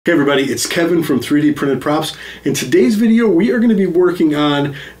Hey everybody, it's Kevin from 3D Printed Props. In today's video, we are going to be working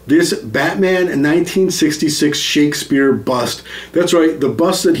on this Batman 1966 Shakespeare bust. That's right, the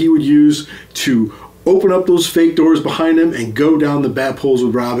bust that he would use to open up those fake doors behind him and go down the bat poles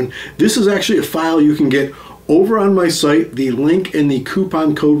with Robin. This is actually a file you can get over on my site. The link and the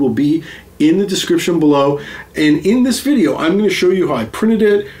coupon code will be in the description below. And in this video, I'm going to show you how I printed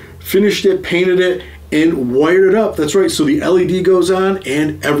it, finished it, painted it, and wired it up. That's right, so the LED goes on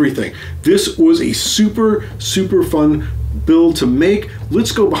and everything. This was a super fun build to make.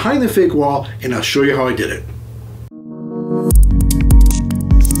 Let's go behind the fake wall and I'll show you how I did it.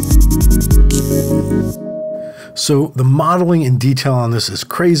 So the modeling and detail on this is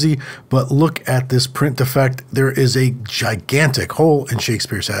crazy, but look at this print defect. There is a gigantic hole in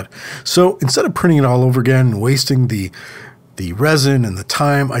Shakespeare's head. So instead of printing it all over again and wasting the resin and the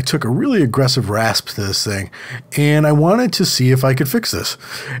time, I took a really aggressive rasp to this thing and I wanted to see if I could fix this.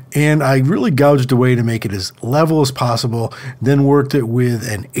 And I really gouged away to make it as level as possible, then worked it with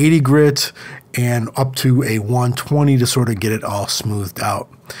an 80 grit and up to a 120 to sort of get it all smoothed out.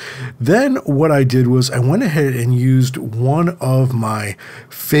 Then what I did was I went ahead and used one of my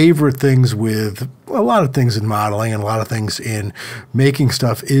favorite things with a lot of things in modeling and a lot of things in making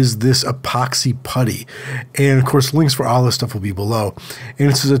stuff is this epoxy putty. And of course, links for all this stuff will be below. And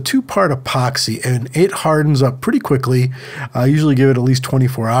this is a two-part epoxy and it hardens up pretty quickly. I usually give it at least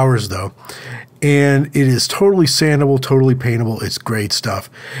 24 hours though. And it is totally sandable, totally paintable. It's great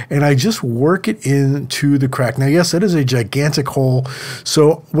stuff. And I just work it into the crack. Now, yes, that is a gigantic hole.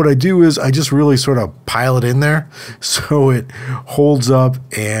 So what I do is I just really sort of pile it in there so it holds up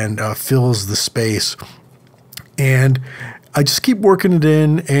and fills the space. And I just keep working it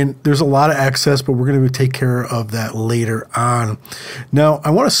in, and there's a lot of excess, but we're going to take care of that later on. Now,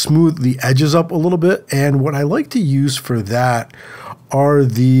 I want to smooth the edges up a little bit, and what I like to use for that are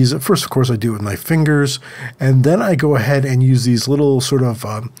these. First, of course, I do it with my fingers, and then I go ahead and use these little sort of,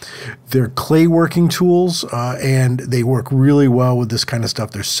 they're clay working tools, and they work really well with this kind of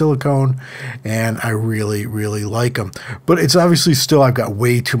stuff. They're silicone, and I really like them. But it's obviously still, I've got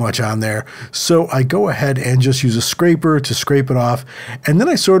way too much on there, so I go ahead and just use a scraper to scrape it off, and then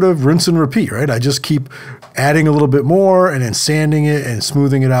I sort of rinse and repeat, right? I just keep adding a little bit more, and then sanding it and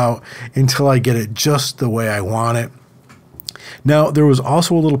smoothing it out until I get it just the way I want it. Now, there was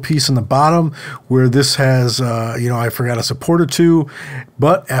also a little piece in the bottom where this has, I forgot a support or two,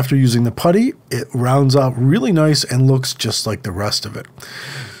 but after using the putty, it rounds out really nice and looks just like the rest of it.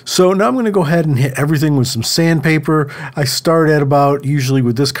 So now I'm going to go ahead and hit everything with some sandpaper. I start at about, usually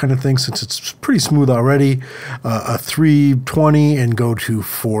with this kind of thing, since it's pretty smooth already, a 320 and go to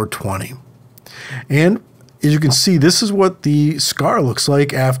 420. And as you can see, this is what the scar looks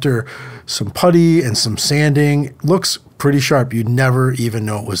like after some putty and some sanding. It looks pretty sharp. You'd never even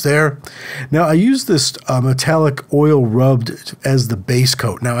know it was there. Now, I use this metallic oil rubbed as the base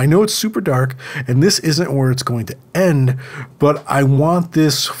coat. Now, I know it's super dark, and this isn't where it's going to end, but I want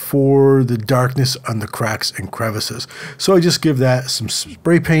this for the darkness on the cracks and crevices. So I just give that some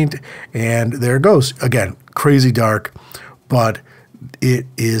spray paint, and there it goes. Again, crazy dark, but it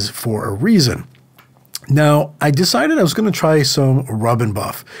is for a reason. Now, I decided I was going to try some rub and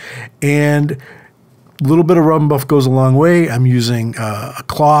buff, and a little bit of rub and buff goes a long way. I'm using a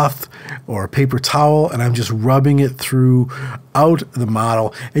cloth or a paper towel, and I'm just rubbing it throughout the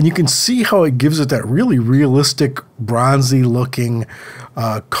model. And you can see how it gives it that really realistic, bronzy looking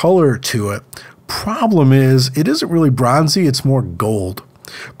color to it. Problem is, it isn't really bronzy, it's more gold.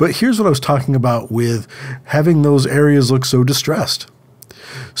 But here's what I was talking about with having those areas look so distressed.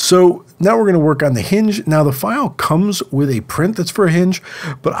 So now we're going to work on the hinge. Now the file comes with a print that's for a hinge,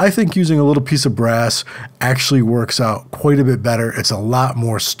 but I think using a little piece of brass actually works out quite a bit better. It's a lot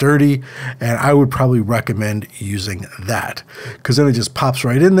more sturdy, and I would probably recommend using that because then it just pops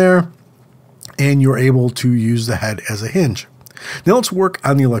right in there and you're able to use the head as a hinge. Now let's work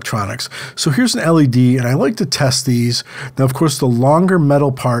on the electronics. So here's an LED, and I like to test these. Now, of course, the longer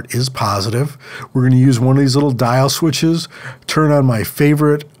metal part is positive. We're going to use one of these little dial switches, turn on my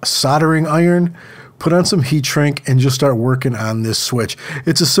favorite soldering iron, put on some heat shrink, and just start working on this switch.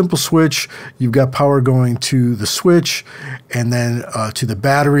 It's a simple switch. You've got power going to the switch, and then to the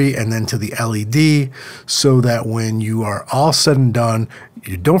battery, and then to the LED, so that when you are all said and done,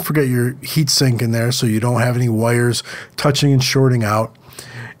 you don't forget your heat sink in there so you don't have any wires touching and shorting out.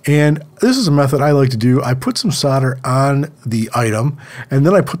 And this is a method I like to do. I put some solder on the item, and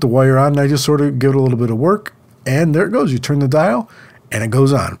then I put the wire on, and I just sort of give it a little bit of work, and there it goes. You turn the dial, and it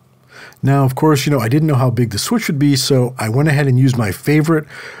goes on. Now, of course, I didn't know how big the switch would be, so I went ahead and used my favorite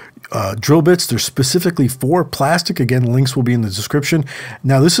drill bits. They're specifically for plastic. Again, links will be in the description.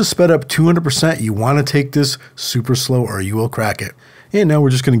 Now, this is sped up 200%. You want to take this super slow or you will crack it. And now we're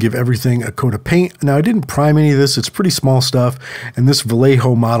just going to give everything a coat of paint. Now, I didn't prime any of this. It's pretty small stuff. And this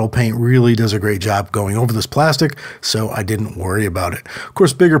Vallejo model paint really does a great job going over this plastic, so I didn't worry about it. Of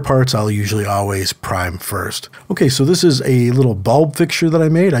course, bigger parts I'll usually always prime first. Okay, so this is a little bulb fixture that I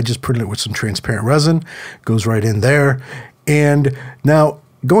made. I just printed it with some transparent resin. Goes right in there. And now,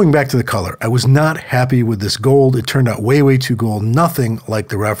 going back to the color, I was not happy with this gold. It turned out way, way too gold, nothing like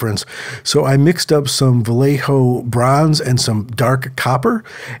the reference. So I mixed up some Vallejo bronze and some dark copper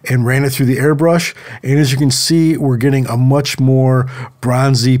and ran it through the airbrush. And as you can see, we're getting a much more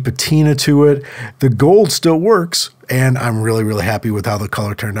bronzy patina to it. The gold still works, and I'm really, really happy with how the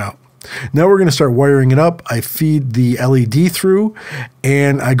color turned out. Now we're going to start wiring it up. I feed the LED through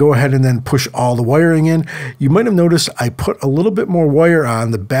and I go ahead and then push all the wiring in. You might have noticed I put a little bit more wire on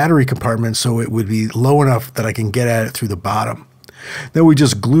the battery compartment so it would be low enough that I can get at it through the bottom. Then we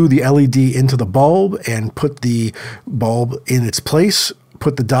just glue the LED into the bulb and put the bulb in its place.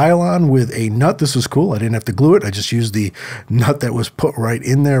 Put the dial on with a nut. This was cool. I didn't have to glue it. I just used the nut that was put right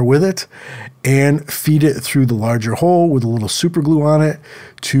in there with it and feed it through the larger hole with a little super glue on it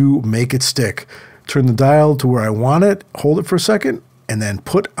to make it stick. Turn the dial to where I want it, hold it for a second, and then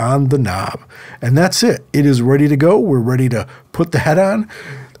put on the knob. And that's it. It is ready to go. We're ready to put the head on.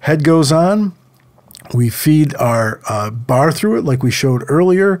 Head goes on. We feed our bar through it like we showed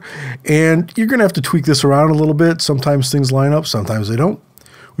earlier. And you're going to have to tweak this around a little bit. Sometimes things line up, sometimes they don't.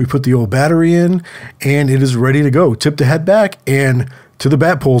 We put the old battery in, and it is ready to go. Tip the head back, and to the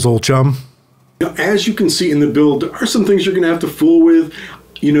bat poles, old chum. Now, as you can see in the build, there are some things you're going to have to fool with.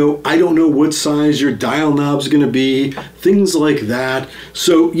 I don't know what size your dial knob's going to be, things like that.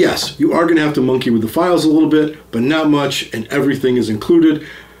 So yes, you are going to have to monkey with the files a little bit, but not much, and everything is included.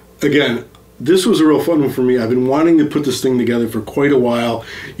 Again, this was a real fun one for me. I've been wanting to put this thing together for quite a while.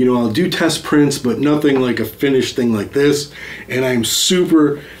 I'll do test prints, but nothing like a finished thing like this. And I'm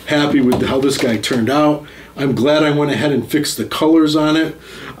super happy with how this guy turned out. I'm glad I went ahead and fixed the colors on it.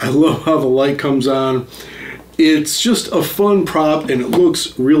 I love how the light comes on. It's just a fun prop and it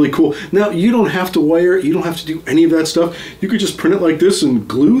looks really cool. Now, you don't have to wire it. You don't have to do any of that stuff. You could just print it like this and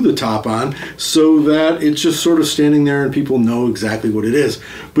glue the top on so that it's just sort of standing there and people know exactly what it is.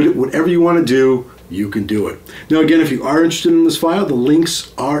 But whatever you want to do, you can do it. Now, again, if you are interested in this file, the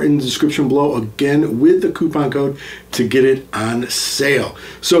links are in the description below, again, with the coupon code to get it on sale.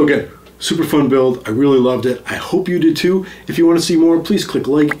 So again, super fun build. I really loved it. I hope you did too. If you want to see more, please click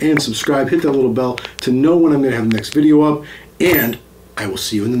like and subscribe. Hit that little bell to know when I'm going to have the next video up. And I will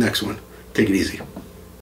see you in the next one. Take it easy.